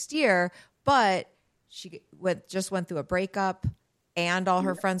next year, but she just went through a breakup and all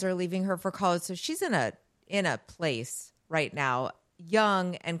her friends are leaving her for college. So she's in a place right now,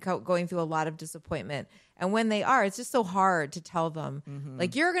 young and going through a lot of disappointment. And when they are, it's just so hard to tell them,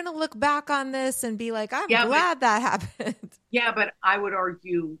 like, you're going to look back on this and be like, I'm glad that happened. Yeah, but I would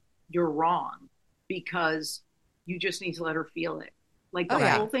argue you're wrong because you just need to let her feel it. Like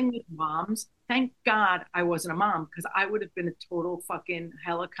the whole thing with moms, thank God I wasn't a mom because I would have been a total fucking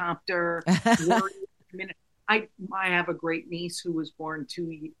helicopter. I have a great niece who was born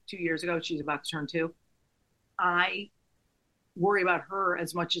two years ago. She's about to turn 2. I worry about her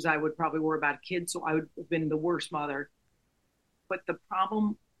as much as I would probably worry about a kid. So I would have been the worst mother. But the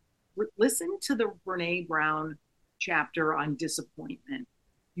problem, listen to the Brene Brown chapter on disappointment.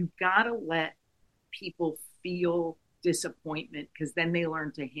 You got to let people feel disappointment because then they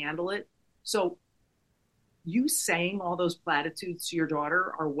learn to handle it. So you saying all those platitudes to your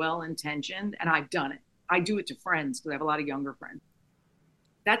daughter are well-intentioned, and I've done it. I do it to friends because I have a lot of younger friends.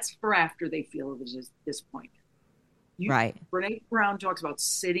 That's for after they feel disappointment. Brene Brown talks about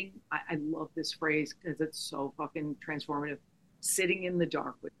sitting. I love this phrase because it's so fucking transformative. Sitting in the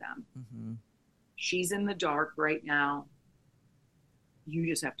dark with them. She's in the dark right now. You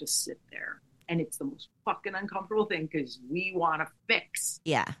just have to sit there. And it's the most fucking uncomfortable thing because we want to fix.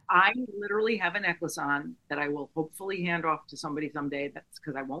 Yeah. I literally have a necklace on that I will hopefully hand off to somebody someday. That's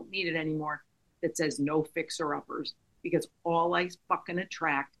because I won't need it anymore. That says no fixer-uppers. Because all I fucking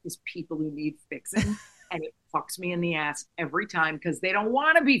attract is people who need fixing. And it fucks me in the ass every time because they don't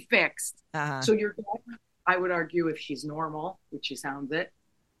want to be fixed. So your daughter, I would argue, if she's normal, which she sounds it,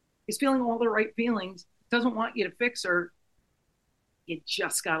 is feeling all the right feelings, doesn't want you to fix her. You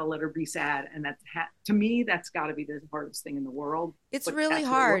just got to let her be sad. And that's, to me, that's got to be the hardest thing in the world. It's really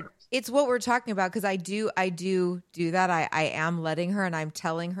hard. It's what we're talking about. Cause I do that. I am letting her and I'm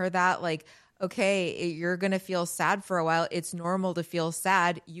telling her that, like, okay, you're going to feel sad for a while. It's normal to feel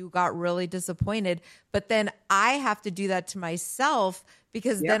sad. You got really disappointed, but then I have to do that to myself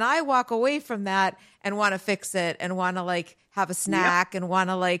because then I walk away from that and want to fix it and want to like have a snack and want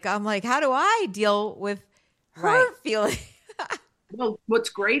to like, I'm like, how do I deal with her feeling? Well, what's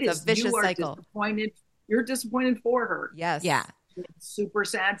great is vicious you are cycle. Disappointed. You're disappointed for her. Yes. Yeah. It's super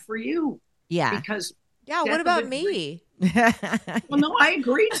sad for you. Yeah. Because what about me? Well, no, I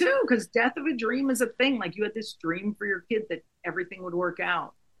agree too. Because death of a dream is a thing. Like you had this dream for your kid that everything would work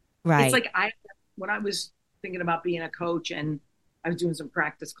out. Right. It's like when I was thinking about being a coach and I was doing some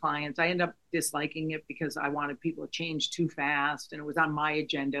practice clients, I ended up disliking it because I wanted people to change too fast and it was on my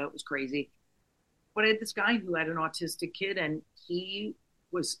agenda. It was crazy. But I had this guy who had an autistic kid and he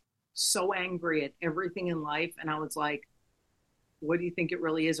was so angry at everything in life. And I was like, what do you think it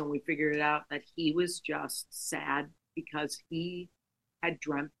really is? And we figured it out that he was just sad because he had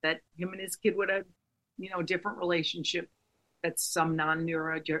dreamt that him and his kid would have, a different relationship that some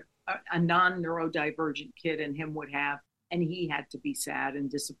non-neurodivergent kid and him would have. and he had to be sad and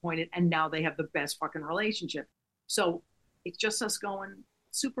disappointed. And now they have the best fucking relationship. So it's just us going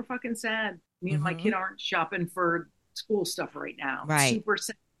super fucking sad. Me and my kid aren't shopping for school stuff right now. Right. Super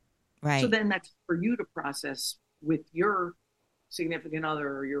sad. Right. So then that's for you to process with your significant other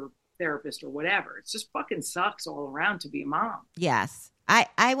or your therapist or whatever. It just fucking sucks all around to be a mom. Yes.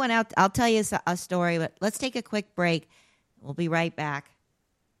 I went out. I'll tell you a story, but let's take a quick break. We'll be right back.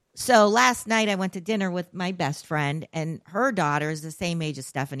 So last night I went to dinner with my best friend, and her daughter is the same age as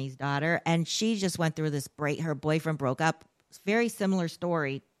Stephanie's daughter, and she just went through this break. Her boyfriend broke up. It's a very similar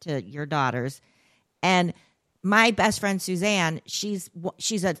story to your daughter's. And my best friend Suzanne, she's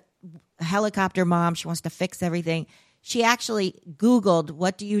a helicopter mom. She wants to fix everything. She actually Googled,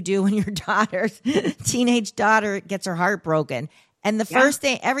 what do you do when your daughter's teenage daughter gets her heart broken? And the first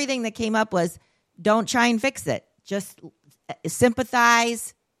thing, everything that came up was, don't try and fix it. Just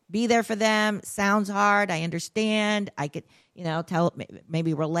sympathize, be there for them. Sounds hard. I understand. I could, tell,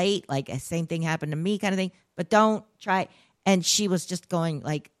 maybe relate, like a same thing happened to me kind of thing, but don't try. And she was just going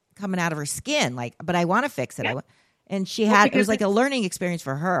like coming out of her skin, like, but I want to fix it. Yeah. And she it was like a learning experience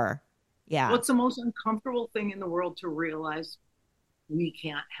for her. Yeah. What's the most uncomfortable thing in the world to realize? We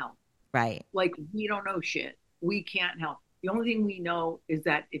can't help. Right. Like, we don't know shit. We can't help. The only thing we know is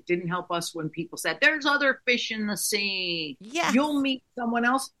that it didn't help us when people said, there's other fish in the sea. Yeah. You'll meet someone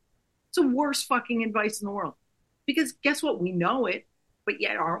else. It's the worst fucking advice in the world. Because guess what? We know it, but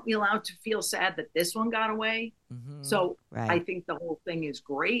yet aren't we allowed to feel sad that this one got away? Mm-hmm. So I think the whole thing is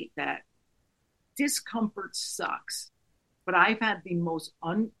great, that discomfort sucks. But I've had the most,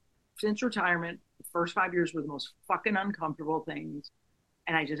 since retirement, the first 5 years were the most fucking uncomfortable things.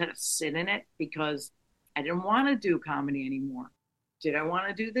 And I just had to sit in it because I didn't want to do comedy anymore. Did I want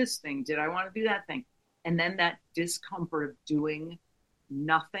to do this thing? Did I want to do that thing? And then that discomfort of doing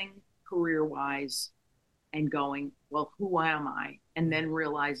nothing career-wise and going, well, who am I? And then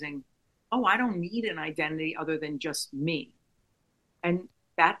realizing, oh, I don't need an identity other than just me. And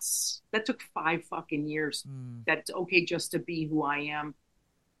that took 5 fucking years. That's okay just to be who I am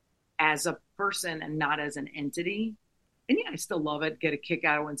as a person and not as an entity. And yeah, I still love it. Get a kick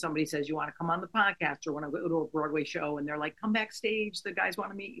out of when somebody says, you want to come on the podcast or want to go to a Broadway show, and they're like, come backstage. The guys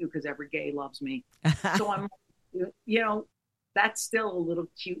want to meet you because every gay loves me. So I'm, that's still a little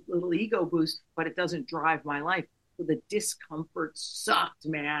cute little ego boost, but it doesn't drive my life. So the discomfort sucked,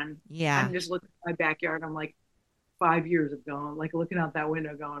 man. Yeah. I'm just looking at my backyard. I'm like 5 years ago, like looking out that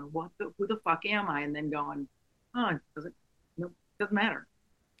window going, who the fuck am I? And then going, oh, it doesn't matter.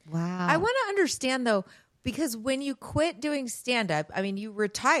 Wow. I want to understand though, because when you quit doing stand-up, I mean, you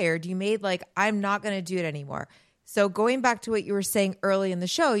retired, you made like, I'm not going to do it anymore. So going back to what you were saying early in the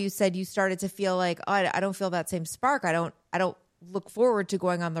show, you said you started to feel like, oh, I don't feel that same spark. I don't look forward to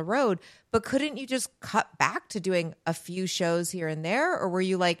going on the road. But couldn't you just cut back to doing a few shows here and there? Or were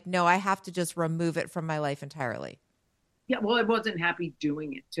you like, no, I have to just remove it from my life entirely? Yeah, well, I wasn't happy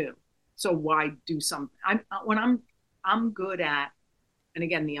doing it too. So why do something? I'm good at, and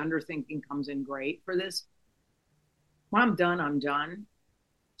again, the underthinking comes in great for this. When I'm done, I'm done.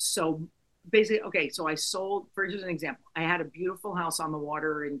 So basically, okay, so I sold, for here's an example. I had a beautiful house on the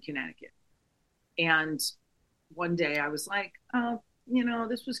water in Connecticut. And one day I was like,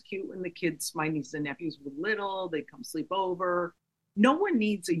 this was cute when the kids, my nieces and nephews were little, they'd come sleep over. No one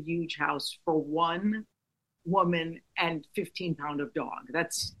needs a huge house for one woman and 15-pound of dog.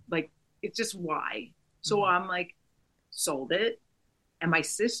 That's like, it's just why. So I'm like, sold it. And my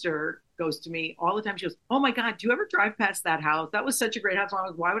sister goes to me all the time. She goes, oh my God, do you ever drive past that house? That was such a great house.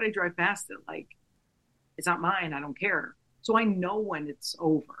 Why would I drive past it? Like, it's not mine. I don't care. So I know when it's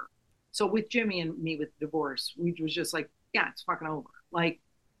over. So with Jimmy and me with divorce, we was just like, yeah, it's fucking over. Like,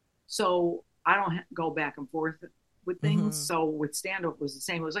 so I don't go back and forth with things. Mm-hmm. So with stand-up was the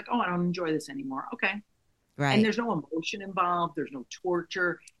same. It was like, oh, I don't enjoy this anymore. Okay. Right. And there's no emotion involved. There's no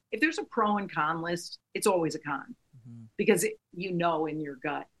torture. If there's a pro and con list, it's always a con. Because in your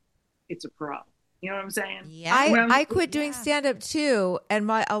gut, it's a pro. You know what I'm saying? Yeah. I quit doing stand-up too. And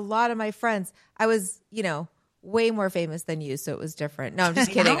a lot of my friends, I was, way more famous than you. So it was different. No, I'm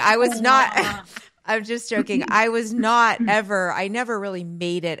just kidding. I was not, I'm just joking. I never really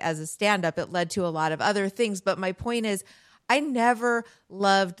made it as a stand-up. It led to a lot of other things. But my point is, I never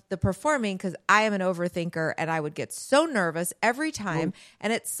loved the performing because I am an overthinker and I would get so nervous every time.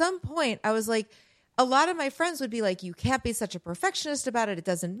 And at some point I was like, a lot of my friends would be like, you can't be such a perfectionist about it. It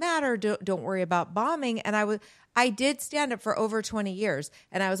doesn't matter. Don't worry about bombing. And I did stand up for over 20 years.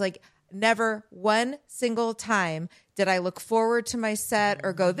 And I was like, never one single time did I look forward to my set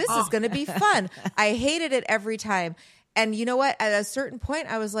or go, this is going to be fun. I hated it every time. And you know what? At a certain point,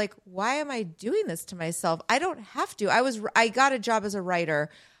 I was like, why am I doing this to myself? I don't have to. I got a job as a writer.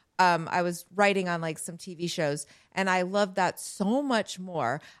 I was writing on like some TV shows, and I loved that so much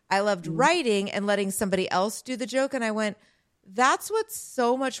more. I loved writing and letting somebody else do the joke. And I went, that's what's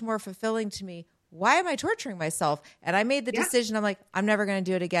so much more fulfilling to me. Why am I torturing myself? And I made the decision. I'm like, I'm never going to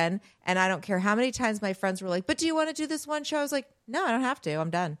do it again. And I don't care how many times my friends were like, but do you want to do this one show? I was like, no, I don't have to. I'm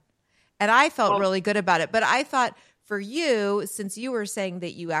done. And I felt really good about it. But I thought for you, since you were saying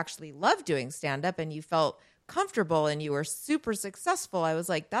that you actually love doing stand-up and you felt comfortable and you were super successful, I was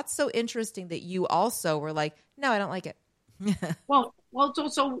like, that's so interesting that you also were like, no, I don't like it. well, it's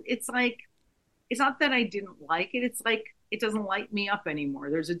also, it's like, it's not that I didn't like it. It's like, it doesn't light me up anymore.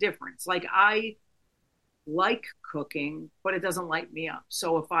 There's a difference. Like, I like cooking, but it doesn't light me up.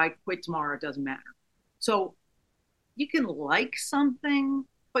 So if I quit tomorrow, it doesn't matter. So you can like something,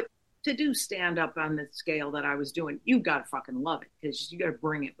 but to do stand up on the scale that I was doing, you got to fucking love it, because you got to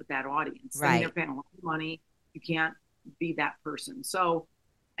bring it with that audience. Right. I mean, they're paying a lot of money. You can't be that person. So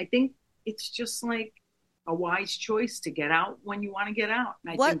I think it's just like a wise choice to get out when you want to get out.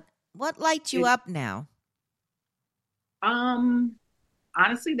 And I think what lights you up now?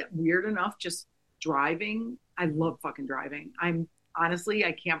 Honestly, that weird enough, just driving. I love fucking driving. I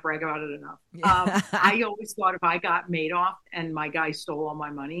can't brag about it enough. I always thought if I got Madoff and my guy stole all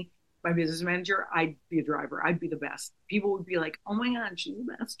my money, my business manager, I'd be a driver. I'd be the best. People would be like, oh my God, she's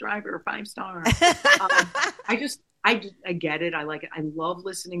the best driver, 5-star. I get it. I like it. I love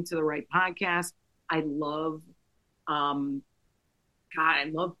listening to the right podcast. I love, I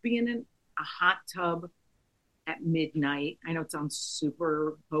love being in a hot tub at midnight. I know it sounds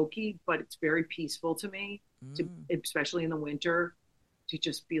super hokey, but it's very peaceful to me, especially in the winter, to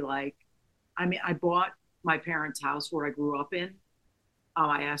just be like, I mean, I bought my parents' house where I grew up in.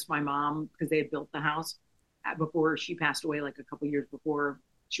 I asked my mom, because they had built the house before she passed away, like a couple years before.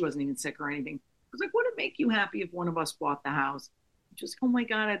 She wasn't even sick or anything. I was like, would it make you happy if one of us bought the house? Just, oh my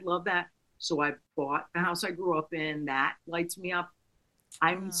God, I'd love that. So I bought the house I grew up in. That lights me up.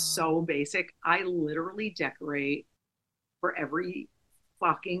 I'm so basic. I literally decorate for every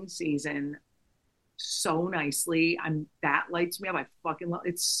fucking season so nicely. That lights me up. I fucking love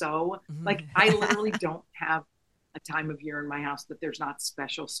it's. So like, I literally don't have a time of year in my house that there's not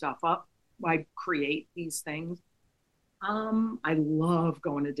special stuff up. I create these things. I love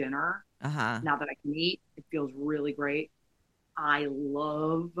going to dinner. Now that I can eat, it feels really great. I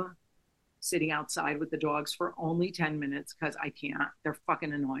love sitting outside with the dogs for only 10 minutes because I can't. They're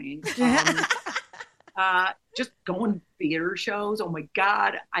fucking annoying. Just going to theater shows. Oh my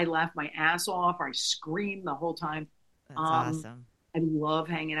God. I laugh my ass off. I scream the whole time. That's awesome. I love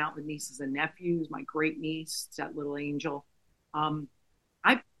hanging out with nieces and nephews. My great niece, that little angel.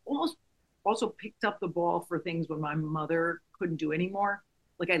 I almost also picked up the ball for things when my mother couldn't do anymore.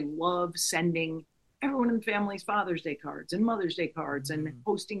 Like, I love sending everyone in the family's Father's Day cards and Mother's Day cards and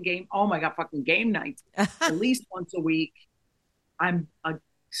hosting fucking game nights at least once a week. I'm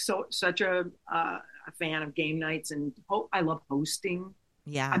such a fan of game nights, and I love hosting.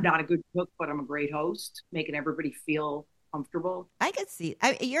 Yeah. I'm not a good cook, but I'm a great host, making everybody feel comfortable. I could see.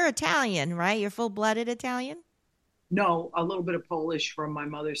 You're Italian, right? You're full-blooded Italian? No, a little bit of Polish from my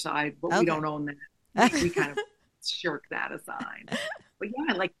mother's side, but we don't own that. We kind of shirk that aside. But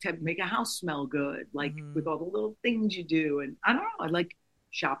yeah, I like to make a house smell good, like with all the little things you do. And I don't know, I like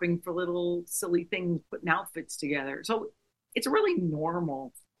shopping for little silly things, putting outfits together. So it's a really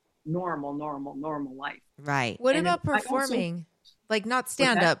normal life. Right. What about performing? Like, not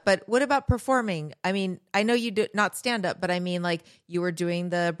stand up, but what about performing? I mean, I know you do not stand up, but I mean, like, you were doing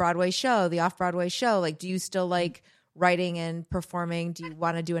the Broadway show, the off-Broadway show. Like, do you still like writing and performing? Do you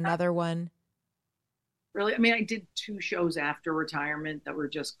want to do another one? Really? I mean, I did 2 shows after retirement that were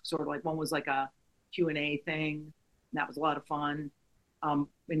just sort of like, one was like a Q&A thing. And that was a lot of fun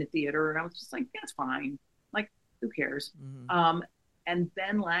in the theater. And I was just like, that's fine. Like, who cares? And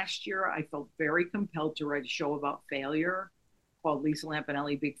then last year, I felt very compelled to write a show about failure called Lisa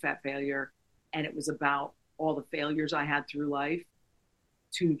Lampanelli, Big Fat Failure. And it was about all the failures I had through life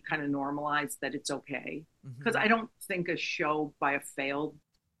to kind of normalize that it's okay. Because I don't think a show by a failed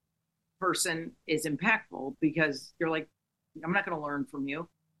person is impactful, because you're like, I'm not going to learn from you.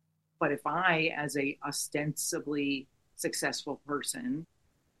 But if I, as a ostensibly successful person,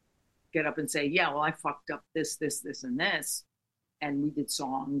 get up and say, yeah, well, I fucked up this, and this, and we did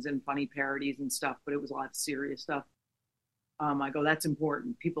songs and funny parodies and stuff, but it was a lot of serious stuff. I go, that's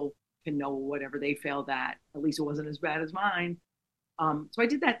important. People can know whatever they failed at least it wasn't as bad as mine. So I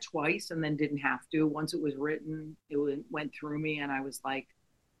did that twice and then didn't have to. Once it was written, it went through me, and I was like,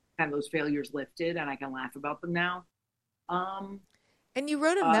 kind of those failures lifted, and I can laugh about them now. And you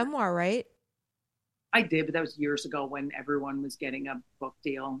wrote a memoir, right? I did, but that was years ago when everyone was getting a book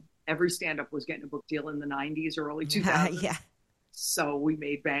deal. Every stand-up was getting a book deal in the 90s or early 2000s. Yeah. So we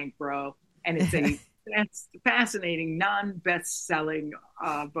made bank, bro. And it's a fascinating, non-best-selling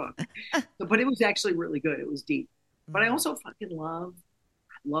book. But it was actually really good. It was deep. But I also fucking love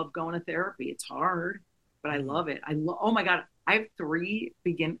going to therapy. It's hard, but I love it. Oh my God. I have three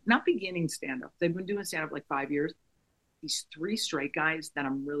not beginning stand-up. They've been doing stand-up like 5 years. These three straight guys that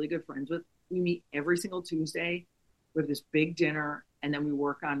I'm really good friends with. We meet every single Tuesday. We have this big dinner, and then we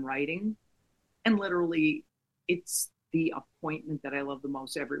work on writing. And literally, it's the appointment that I love the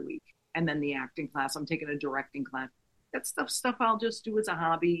most every week. And then the acting class. I'm taking a directing class. That's stuff I'll just do as a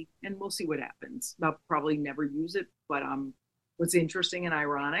hobby, and we'll see what happens. I'll probably never use it, but what's interesting and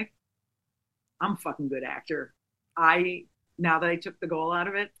ironic, I'm a fucking good actor. Now that I took the goal out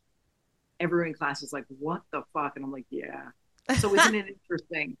of it, everyone in class is like, what the fuck? And I'm like, yeah. So isn't it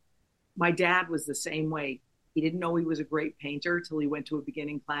interesting? My dad was the same way. He didn't know he was a great painter till he went to a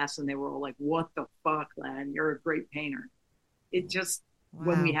beginning class, and they were all like, what the fuck, Len? You're a great painter. It just,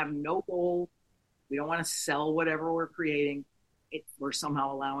 when we have no goal, we don't want to sell whatever we're creating, we're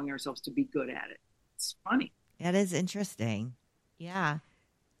somehow allowing ourselves to be good at it. It's funny. That is interesting. Yeah.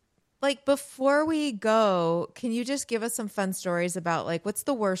 Like, before we go, can you just give us some fun stories about, like, what's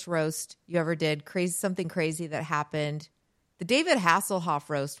the worst roast you ever did? Something crazy that happened. The David Hasselhoff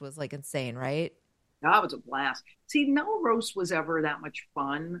roast was, like, insane, right? That was a blast. See, no roast was ever that much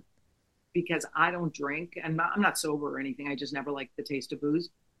fun because I don't drink, and I'm not sober or anything. I just never liked the taste of booze.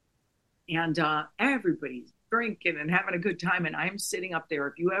 And everybody's drinking and having a good time, and I'm sitting up there.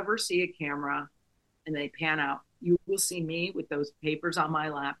 If you ever see a camera and they pan out, you will see me with those papers on my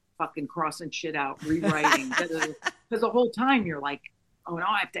lap, fucking crossing shit out, rewriting. Because the whole time you're like, oh, no,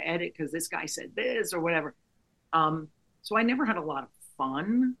 I have to edit because this guy said this or whatever. So I never had a lot of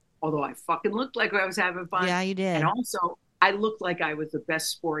fun, although I fucking looked like I was having fun. Yeah, you did. And also, I looked like I was the best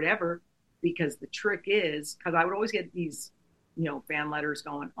sport ever, because the trick is, because I would always get these, fan letters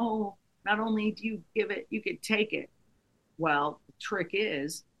going, oh, not only do you give it, you could take it. Well, the trick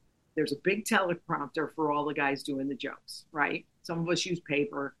is, there's a big teleprompter for all the guys doing the jokes, right? Some of us use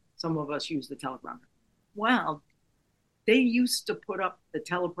paper. Some of us use the teleprompter. Well, they used to put up the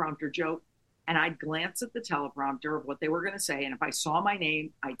teleprompter joke, and I'd glance at the teleprompter of what they were going to say. And if I saw my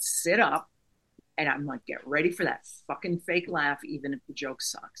name, I'd sit up and I'm like, get ready for that fucking fake laugh, even if the joke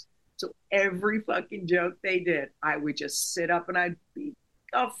sucks. So every fucking joke they did, I would just sit up and I'd be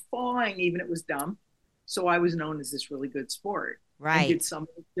guffawing, even if it was dumb. So I was known as this really good sport. Right. And did some of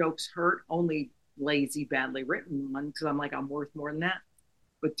the jokes hurt? Only lazy, badly written ones, because I'm like, I'm worth more than that.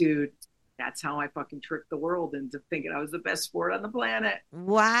 But dude, that's how I fucking tricked the world into thinking I was the best sport on the planet.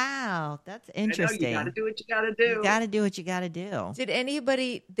 Wow. That's interesting. You got to do what you got to do. You got to do what you got to do. Did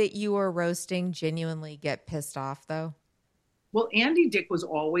anybody that you were roasting genuinely get pissed off, though? Well, Andy Dick was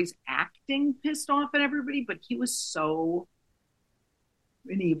always acting pissed off at everybody, but he was so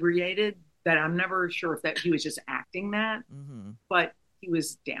inebriated that I'm never sure if that he was just acting that, but he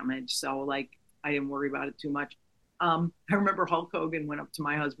was damaged. So like, I didn't worry about it too much. I remember Hulk Hogan went up to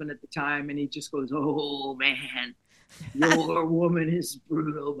my husband at the time and he just goes, oh man, your woman is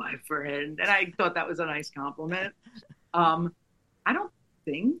brutal, my friend. And I thought that was a nice compliment. I don't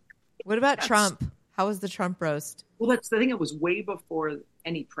think. What about Trump? How was the Trump roast? Well, that's the thing. It was way before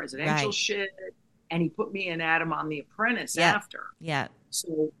any presidential shit. And he put me and Adam on The Apprentice after. Yeah.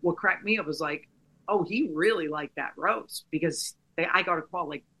 So what cracked me up was like, oh, he really liked that roast, because I got a call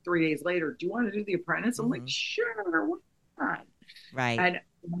like 3 days later. Do you want to do The Apprentice? I'm like, sure, why not? Right. And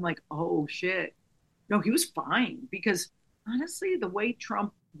I'm like, oh shit. No, he was fine, because honestly, the way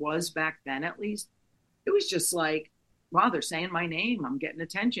Trump was back then, at least, it was just like, wow, they're saying my name. I'm getting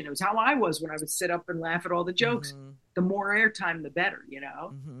attention. It was how I was when I would sit up and laugh at all the jokes. The more airtime, the better,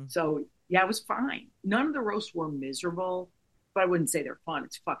 So yeah, it was fine. None of the roasts were miserable, but I wouldn't say they're fun.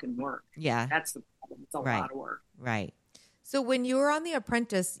 It's fucking work. Yeah. That's the problem. It's a lot of work. Right. So when you were on The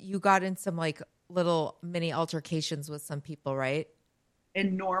Apprentice, you got in some like little mini altercations with some people, right?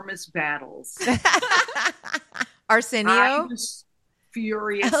 Enormous battles. Arsenio? I was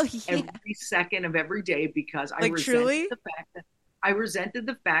furious every second of every day, because I resented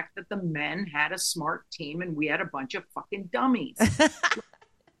the fact that the men had a smart team and we had a bunch of fucking dummies.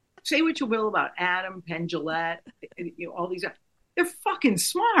 Say what you will about Adam, Penn Jillette, all these guys. They're fucking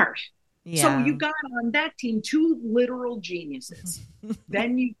smart. Yeah. So you got on that team two literal geniuses.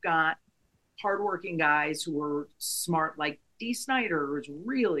 Then you've got hardworking guys who were smart, like Dee Snider was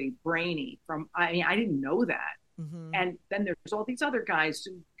really brainy. I didn't know that. And then there's all these other guys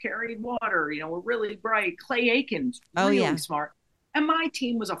who carried water, were really bright. Clay Aiken's really smart. And my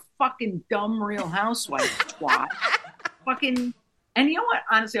team was a fucking dumb Real Housewife twat. Fucking, and you know what?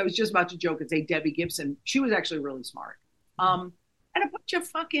 Honestly, I was just about to joke and say Debbie Gibson. She was actually really smart. And a bunch of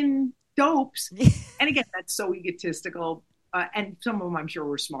fucking dopes. And again, that's so egotistical. And some of them I'm sure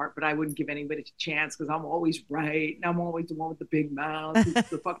were smart, but I wouldn't give anybody a chance because I'm always right. And I'm always the one with the big mouth, who's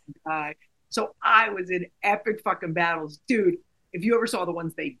the fucking guy. So I was in epic fucking battles. Dude, if you ever saw the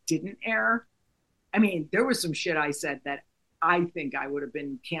ones they didn't air, I mean, there was some shit I said that I think I would have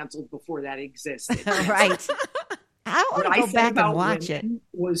been canceled before that existed. Right. I want to go back and watch it.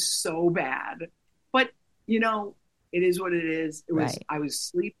 Was so bad. But, it is what it is. It was. Right. I was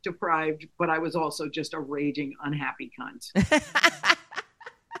sleep deprived, but I was also just a raging unhappy cunt.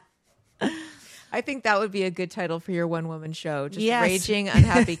 I think that would be a good title for your one-woman show. Just raging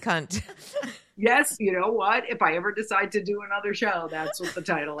unhappy cunt. Yes, you know what? If I ever decide to do another show, that's what the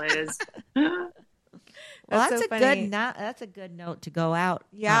title is. Well, that's so a funny. That's a good note to go out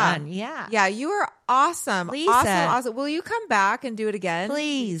on. Yeah. Yeah, you are awesome. Lisa. Awesome. Will you come back and do it again?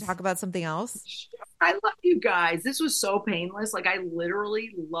 Please. Talk about something else? I love you guys. This was so painless. Like, I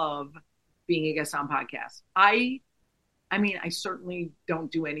literally love being a guest on podcasts. I mean, I certainly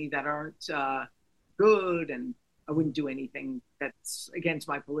don't do any that aren't good, and I wouldn't do anything that's against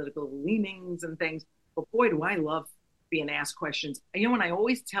my political leanings and things. But boy, do I love being asked questions. And I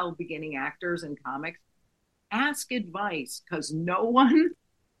always tell beginning actors and comics, ask advice, because no one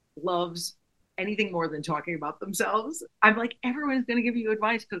loves anything more than talking about themselves. I'm like, everyone's going to give you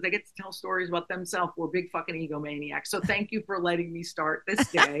advice because they get to tell stories about themselves. We're big fucking egomaniacs. So thank you for letting me start this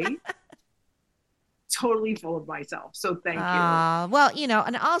day. Totally full of myself. So thank you. Well,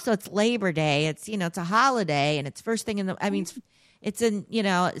 and also it's Labor Day. It's, it's a holiday, and it's first thing in the,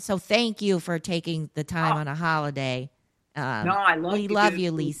 so thank you for taking the time on a holiday. No, I love we love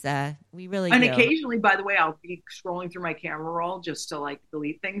you, Lisa. We really do. And do. Occasionally, by the way, I'll be scrolling through my camera roll just to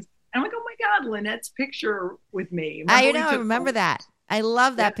delete things. And I'm like, oh my God, Lynette's picture with me. I remember that. I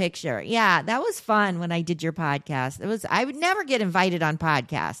love that picture. Yeah, that was fun when I did your podcast. I would never get invited on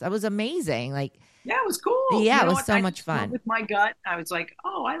podcasts. That was amazing. Yeah, it was cool. Yeah, it was so much fun. With my gut, I was like,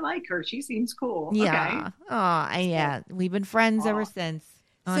 oh, I like her. She seems cool. Yeah. Okay. Oh, yeah. We've been friends ever since.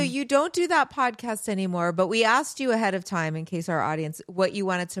 So you don't do that podcast anymore, but we asked you ahead of time in case our audience what you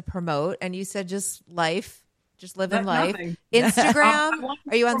wanted to promote, and you said just life, just living life. Nothing. Instagram?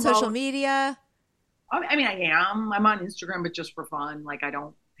 Are you on social media? I mean, I am. I'm on Instagram, but just for fun. I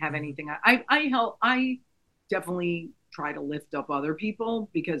don't have anything. I definitely try to lift up other people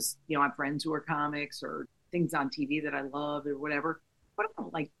because, I have friends who are comics or things on TV that I love or whatever, but I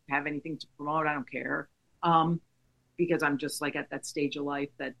don't have anything to promote. I don't care. Because I'm just at that stage of life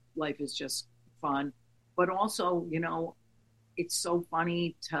that life is just fun. But also, it's so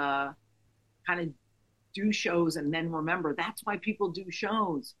funny to kind of do shows and then remember that's why people do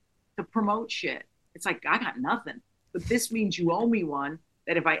shows, to promote shit. It's I got nothing, but this means you owe me one.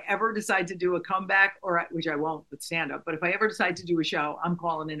 That if I ever decide to do a comeback, which I won't with stand up, but if I ever decide to do a show, I'm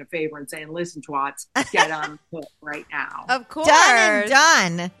calling in a favor and saying, listen, twats, get on the right now. Of course. Done and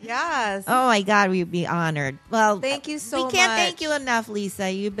done. Yes. Oh my God, we'd be honored. Well, thank you so much. We can't thank you enough,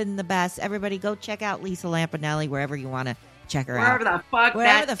 Lisa. You've been the best. Everybody go check out Lisa Lampanelli wherever you want to check her out. Wherever the fuck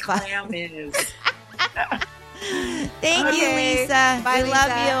clam is. Thank you, Lisa. Bye, we Lisa. love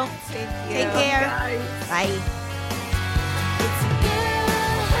you. Thank you. Take care. Guys. Bye.